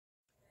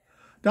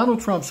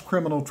Donald Trump's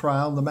criminal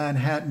trial in the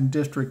Manhattan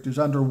District is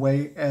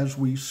underway as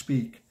we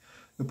speak.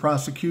 The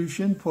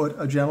prosecution put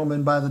a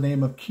gentleman by the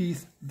name of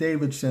Keith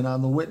Davidson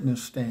on the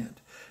witness stand.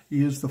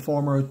 He is the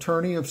former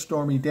attorney of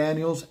Stormy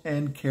Daniels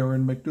and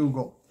Karen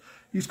McDougal.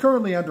 He's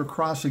currently under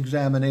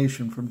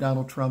cross-examination from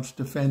Donald Trump's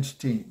defense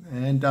team,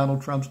 and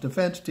Donald Trump's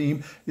defense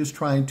team is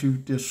trying to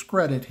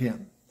discredit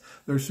him.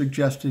 They're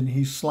suggesting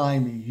he's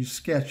slimy, he's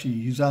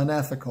sketchy, he's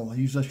unethical,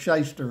 he's a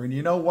shyster, and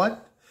you know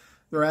what?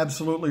 They're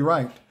absolutely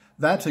right.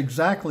 That's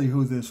exactly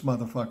who this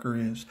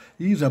motherfucker is.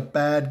 He's a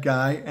bad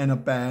guy and a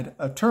bad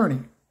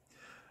attorney.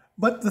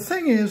 But the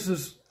thing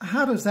is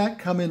how does that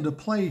come into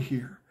play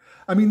here?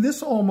 I mean,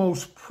 this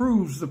almost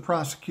proves the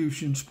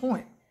prosecution's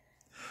point.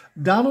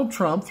 Donald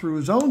Trump, through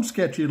his own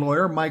sketchy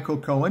lawyer, Michael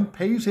Cohen,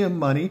 pays him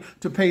money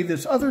to pay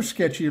this other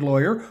sketchy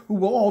lawyer who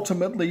will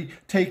ultimately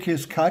take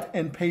his cut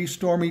and pay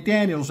Stormy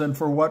Daniels. And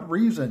for what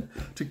reason?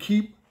 To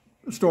keep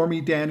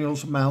Stormy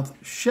Daniels' mouth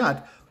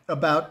shut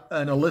about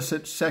an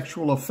illicit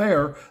sexual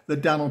affair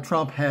that Donald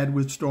Trump had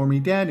with Stormy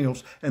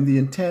Daniels. And the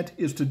intent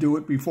is to do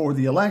it before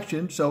the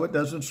election so it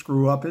doesn't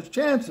screw up his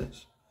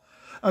chances.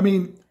 I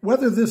mean,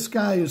 whether this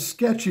guy is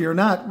sketchy or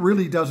not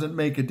really doesn't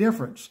make a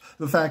difference.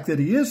 The fact that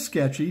he is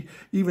sketchy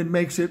even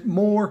makes it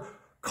more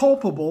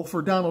culpable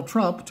for Donald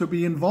Trump to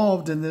be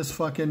involved in this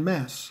fucking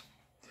mess.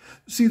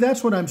 See,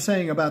 that's what I'm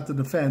saying about the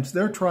defense.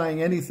 They're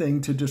trying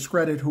anything to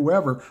discredit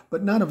whoever,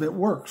 but none of it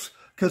works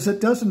because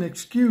it doesn't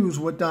excuse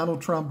what Donald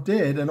Trump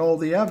did, and all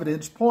the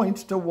evidence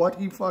points to what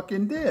he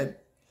fucking did.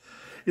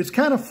 It's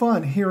kind of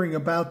fun hearing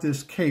about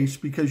this case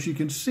because you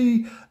can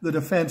see the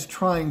defense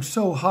trying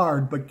so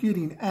hard but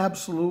getting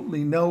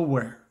absolutely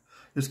nowhere.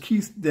 Is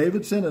Keith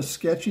Davidson a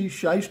sketchy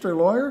shyster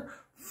lawyer?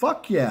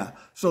 Fuck yeah.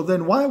 So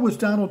then why was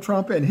Donald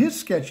Trump and his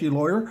sketchy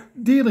lawyer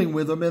dealing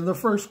with him in the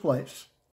first place?